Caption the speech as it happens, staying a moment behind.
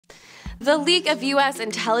The leak of US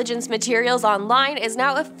intelligence materials online is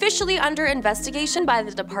now officially under investigation by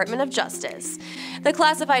the Department of Justice. The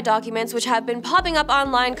classified documents, which have been popping up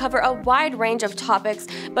online, cover a wide range of topics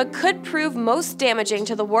but could prove most damaging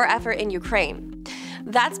to the war effort in Ukraine.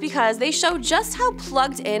 That's because they show just how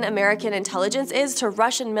plugged in American intelligence is to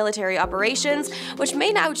Russian military operations, which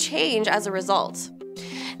may now change as a result.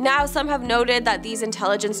 Now, some have noted that these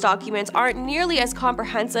intelligence documents aren't nearly as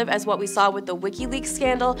comprehensive as what we saw with the WikiLeaks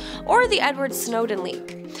scandal or the Edward Snowden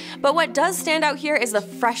leak. But what does stand out here is the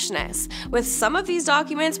freshness, with some of these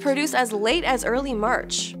documents produced as late as early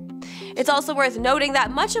March. It's also worth noting that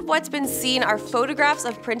much of what's been seen are photographs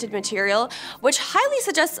of printed material, which highly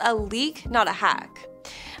suggests a leak, not a hack.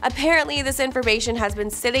 Apparently, this information has been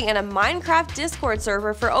sitting in a Minecraft Discord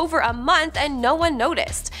server for over a month and no one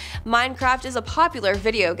noticed. Minecraft is a popular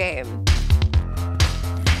video game.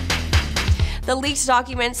 The leaked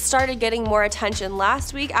documents started getting more attention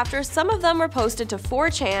last week after some of them were posted to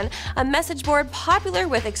 4chan, a message board popular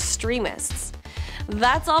with extremists.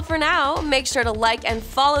 That's all for now. Make sure to like and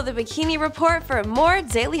follow the Bikini Report for more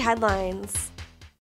daily headlines.